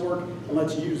hearts work, and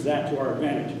let's use that to our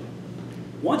advantage.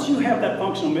 Once you have that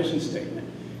functional mission statement,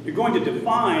 you're going to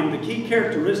define the key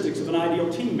characteristics of an ideal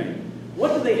teammate.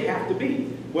 What do they have to be?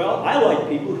 Well, I like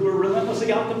people who are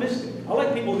relentlessly optimistic. I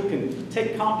like people who can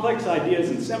take complex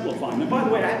ideas and simplify them. And by the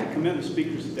way, I have to commend the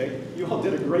speakers today. You all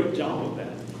did a great job with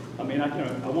that. I mean, I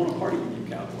want to party with you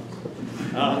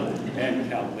cowboys and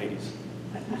cow ladies.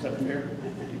 Is that fair?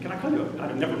 Can I call you?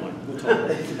 Never mind. We'll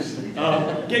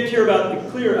talk. Get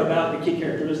clear about the key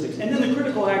characteristics. And then the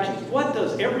critical actions. What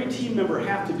does every team member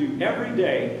have to do every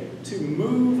day to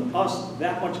move us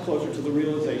that much closer to the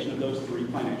realization of those 3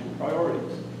 financial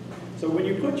priorities? So when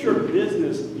you put your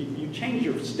business, you change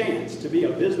your stance to be a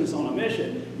business on a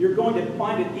mission, you're going to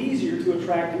find it easier to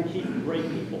attract and keep great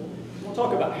people. We'll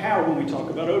talk about how when we talk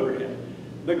about overhead.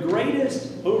 The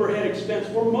greatest overhead expense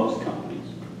for most companies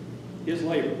is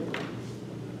labor,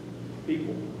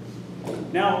 people.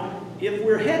 Now, if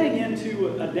we're heading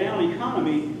into a down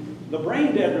economy, the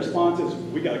brain dead response is,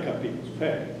 we got to cut people's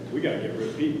pay. We got to get rid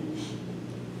of people.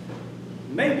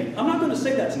 Maybe. I'm not going to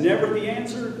say that's never the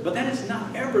answer, but that is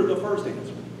not ever the first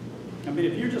answer. I mean,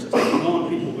 if you're just taking on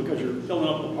people because you're filling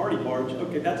up the party barge,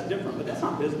 okay, that's different, but that's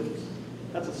not business.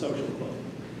 That's a social club.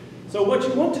 So what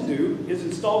you want to do is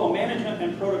install a management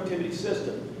and productivity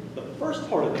system. The first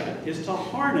part of that is to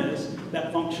harness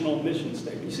that functional mission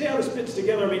statement. You see how this fits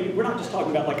together? I mean, we're not just talking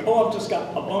about like, oh, I've just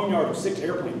got a boneyard of 6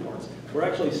 airplane parts. We're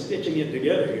actually stitching it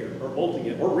together here, or bolting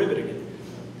it, or riveting it.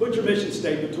 Put your mission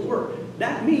statement to work.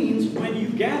 That means when you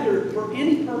gather for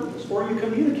any purpose, or you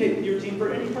communicate with your team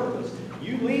for any purpose,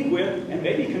 you lead with, and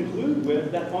maybe conclude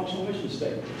with, that functional mission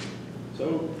statement.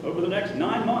 So over the next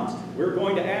 9 months, we're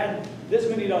going to add this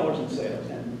many dollars in sales,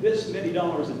 and this many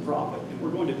dollars in profit, and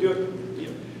we're going to do it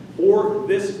for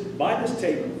this, by this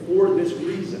table, for this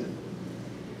reason.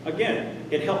 Again,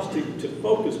 it helps to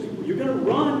focus people. You're going to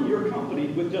run your company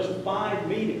with just 5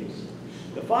 meetings.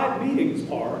 The 5 meetings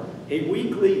are a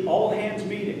weekly all-hands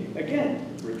meeting. Again,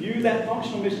 review that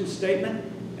functional mission statement,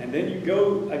 and then you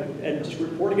go and just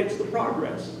report against the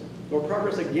progress, or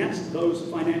progress against those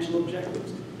financial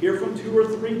objectives. Hear from 2 or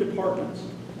 3 departments.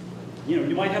 You know,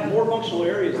 you might have more functional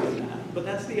areas than that, but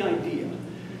that's the idea.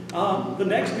 The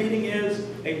next meeting is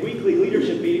a weekly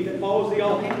leadership meeting that follows the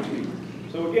all-hands meeting.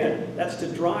 So again, that's to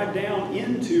drive down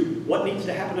into what needs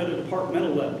to happen at a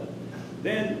departmental level.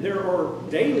 Then there are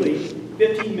daily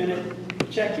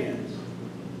 15-minute check-ins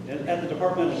at the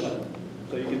departmental level.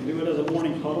 So you can do it as a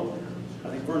morning huddle. I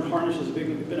think Vern Harnish has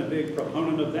been a big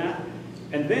proponent of that.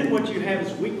 And then what you have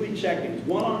is weekly check-ins,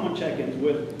 one-on-one check-ins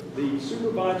with the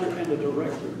supervisor and the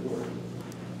director board,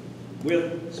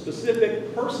 with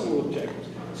specific personal objectives.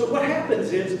 So what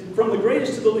happens is, from the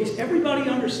greatest to the least, everybody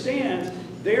understands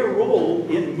their role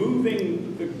in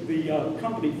moving the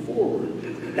company forward.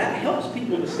 That helps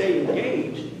people to stay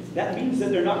engaged. That means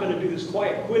that they're not going to do this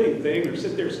quiet quitting thing or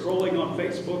sit there scrolling on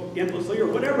Facebook endlessly or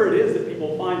whatever it is that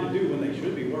people find to do when they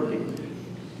should be working.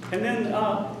 And then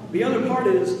the other part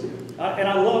is, and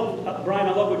I love, Brian,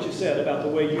 I love what you said about the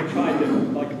way you tried to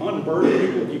like unburden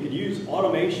people. If you could use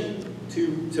automation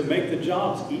to make the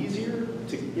jobs easier,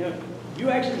 you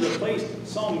actually replaced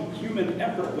some human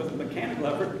effort with mechanical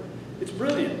effort. It's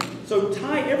brilliant. So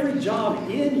tie every job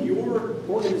in your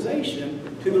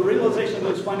organization to the realization of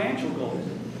those financial goals.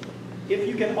 If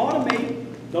you can automate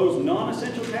those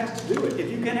non-essential tasks, do it. If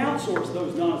you can outsource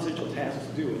those non-essential tasks,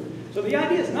 do it. So the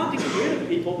idea is not to get rid of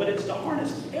people, but it's to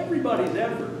harness everybody's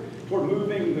effort toward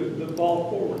moving the ball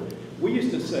forward. We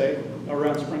used to say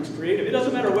around Springs Creative, it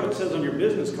doesn't matter what it says on your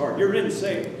business card, you're in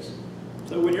sales.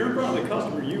 So when you're in front of the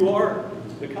customer, you are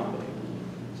the company.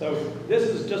 So this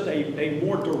is just a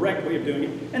more direct way of doing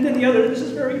it. And then the other, this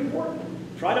is very important.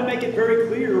 Try to make it very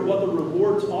clear what the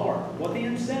rewards are, what the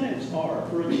incentives are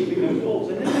for achieving those goals,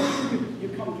 and then make sure you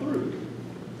come through.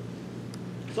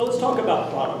 So let's talk about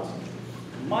products.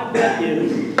 My bet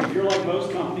is, if you're like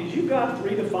most companies, you've got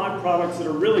 3 to 5 products that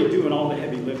are really doing all the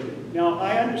heavy lifting. Now,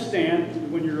 I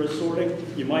understand when you're assorting,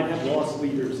 you might have loss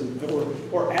leaders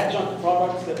or adjunct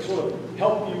products that sort of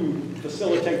help you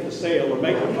facilitate the sale or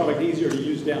make the product easier to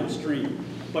use downstream.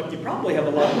 But you probably have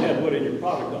a lot of dead wood in your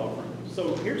product offering.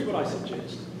 So here's what I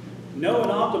suggest. Know and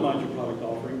optimize your product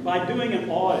offering by doing an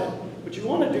audit. What you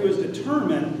want to do is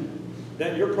determine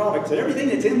that your products, that everything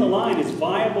that's in the line is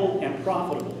viable and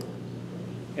profitable.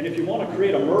 And if you want to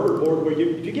create a murder board where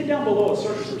if you get down below a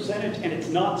certain percentage and it's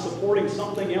not supporting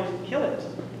something else, kill it.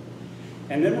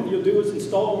 And then what you'll do is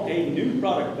install a new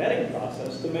product vetting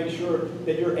process to make sure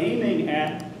that you're aiming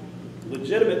at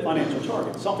legitimate financial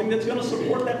targets, something that's going to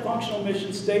support that functional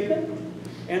mission statement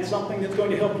and something that's going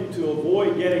to help you to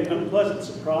avoid getting unpleasant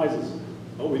surprises.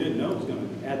 Oh, we didn't know it was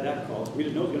going to add that cost. We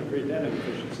didn't know it was going to create that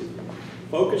inefficiency.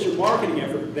 Focus your marketing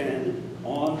effort then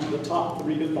on the top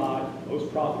 3 to 5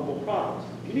 most profitable products.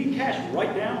 If you need cash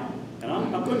right now, and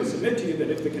I'm going to submit to you that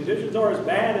if the conditions are as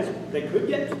bad as they could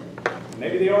get,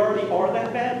 maybe they already are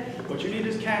that bad, what you need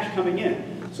is cash coming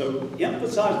in. So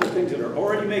emphasize the things that are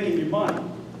already making you money.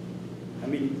 I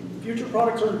mean, future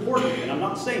products are important, and I'm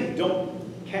not saying don't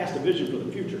cast a vision for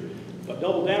the future, but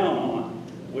double down on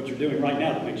what you're doing right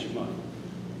now that makes you money.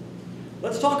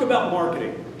 Let's talk about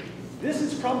marketing. This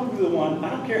is probably the one, I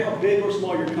don't care how big or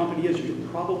small your company is, you're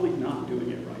probably not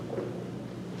doing it right.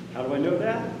 How do I know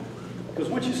that? Because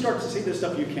once you start to see this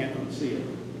stuff, you can't unsee it.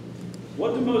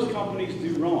 What do most companies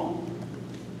do wrong?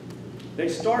 They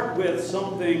start with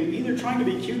something, either trying to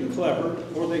be cute and clever,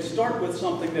 or they start with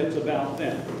something that's about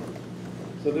them.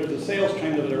 So there's a sales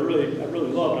trainer that I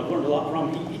really love, and I've learned a lot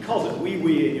from. He calls it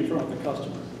wee-weeing in front of the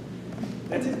customer.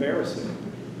 That's embarrassing.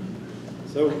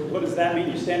 So what does that mean?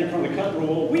 You stand in front of the customer,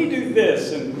 well, we do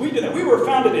this, and we do that. We were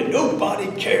founded in nobody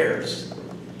cares.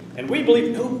 And we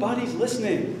believe nobody's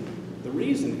listening. The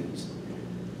reason is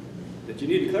that you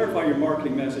need to clarify your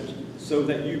marketing message so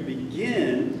that you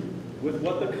begin with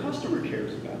what the customer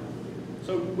cares about.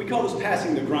 So we call this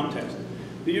passing the grunt test.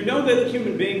 Do you know that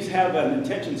human beings have an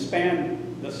attention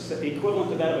span that's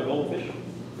equivalent to that of a goldfish?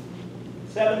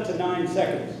 7 to 9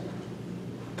 seconds.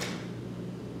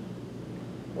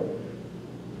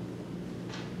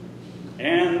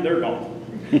 And they're gone.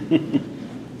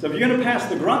 So if you're going to pass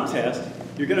the grunt test,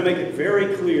 you're going to make it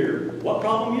very clear what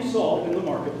problem you solve in the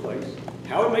marketplace,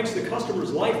 how it makes the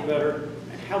customer's life better,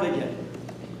 and how they get it.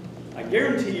 I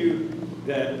guarantee you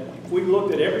that if we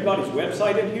looked at everybody's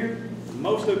website in here,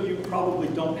 most of you probably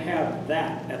don't have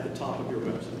that at the top of your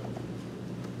website.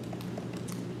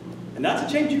 And that's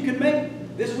a change you can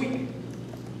make this week.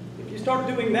 If you start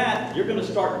doing that, you're going to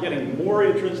start getting more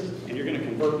interest and you're going to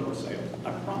convert more sales.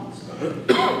 I promise.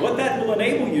 What that will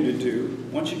enable you to do,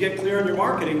 once you get clear on your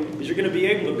marketing, is you're going to be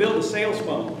able to build a sales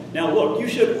funnel. Now look, you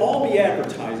should all be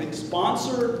advertising,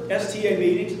 sponsor STA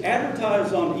meetings,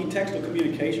 advertise on e-textile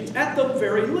communications, at the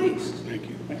very least. Thank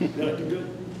you. Did I do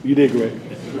good? You did great.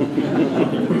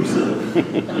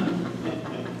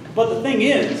 But the thing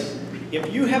is,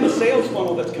 if you have a sales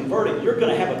funnel that's converting, you're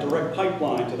going to have a direct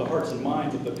pipeline to the hearts and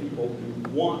minds of the people who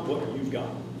want what you've got.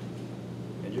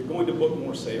 And you're going to book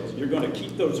more sales. You're going to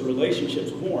keep those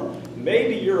relationships warm.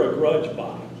 Maybe you're a grudge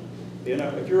buy. You know,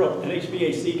 if you're an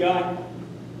HVAC guy,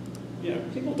 you know,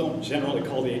 people don't generally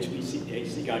call the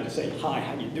HVAC guy to say, hi,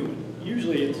 how you doing?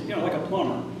 Usually it's, you know, like a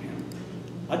plumber.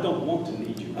 I don't want to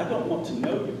need you. I don't want to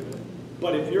know you.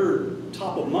 But if you're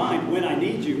top of mind, when I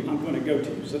need you, I'm going to go to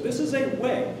you. So this is a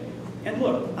way. And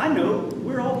look, I know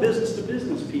we're all business to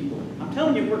business people. I'm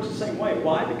telling you it works the same way.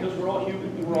 Why? Because we're all human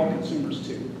and we're all consumers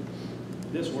too.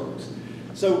 This works.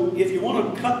 So if you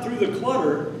want to cut through the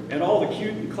clutter and all the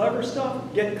cute and clever stuff,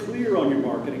 get clear on your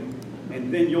marketing,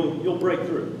 and then you'll break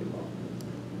through.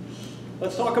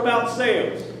 Let's talk about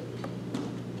sales.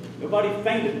 Nobody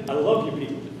fainted. I love you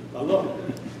people. I love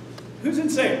it. Who's in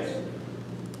sales?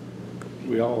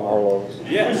 We all are. All of us.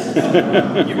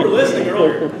 Yes. You were listening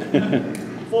earlier.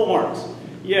 Full marks.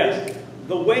 Yes.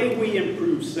 The way we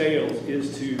improve sales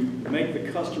is to make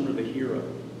the customer the hero.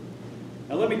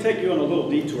 Now let me take you on a little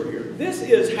detour here. This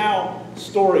is how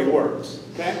story works,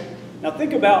 okay? Now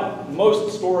think about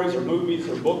most stories or movies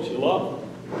or books you love.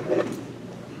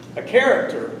 A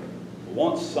character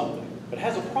wants something, but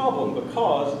has a problem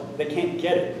because they can't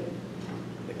get it.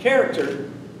 The character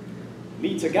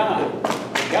meets a guide.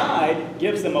 The guide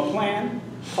gives them a plan,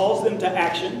 calls them to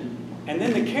action, and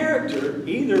then the character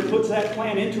either puts that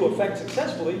plan into effect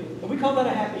successfully, and we call that a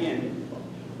happy ending,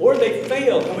 or they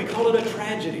fail, and we call it a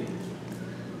tragedy.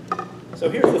 So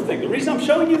here's the thing. The reason I'm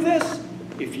showing you this,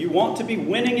 if you want to be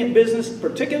winning in business,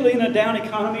 particularly in a down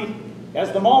economy,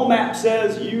 as the mall map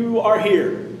says, you are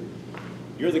here.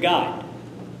 You're the guide.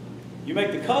 You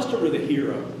make the customer the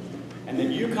hero, and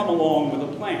then you come along with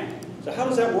a plan. So how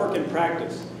does that work in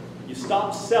practice? You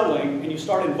stop selling and you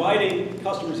start inviting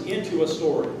customers into a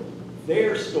story.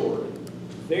 Their story.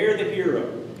 They're the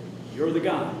hero. You're the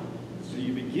guide. So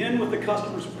you begin with the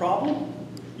customer's problem.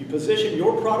 You position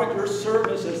your product or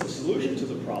service as the solution to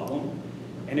the problem.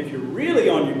 And if you're really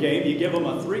on your game, you give them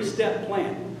a 3-step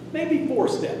plan, maybe 4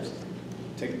 steps,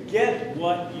 to get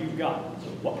what you've got. So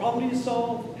what problem do you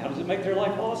solve? How does it make their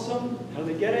life awesome? How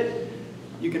do they get it?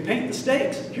 You can paint the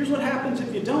stakes. Here's what happens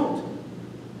if you don't.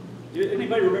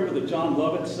 Anybody remember the John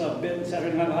Lovitz bit in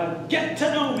Saturday Night Live? Get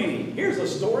to know me. Here's a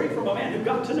story from a man who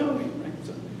got to know me. Right?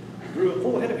 So he grew a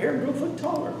full head of hair and grew a foot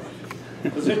taller.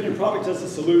 Position your product as a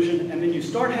solution, and then you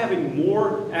start having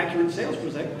more accurate sales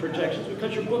projections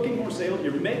because you're booking more sales,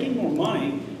 you're making more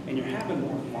money, and you're having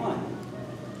more fun.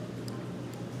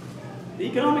 The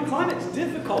economic climate's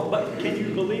difficult, but can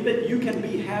you believe it? You can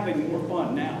be having more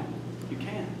fun now. You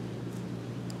can.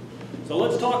 So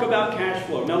let's talk about cash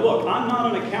flow. Now look, I'm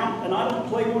not an accountant and I don't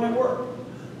play one at work,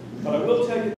 but I will tell you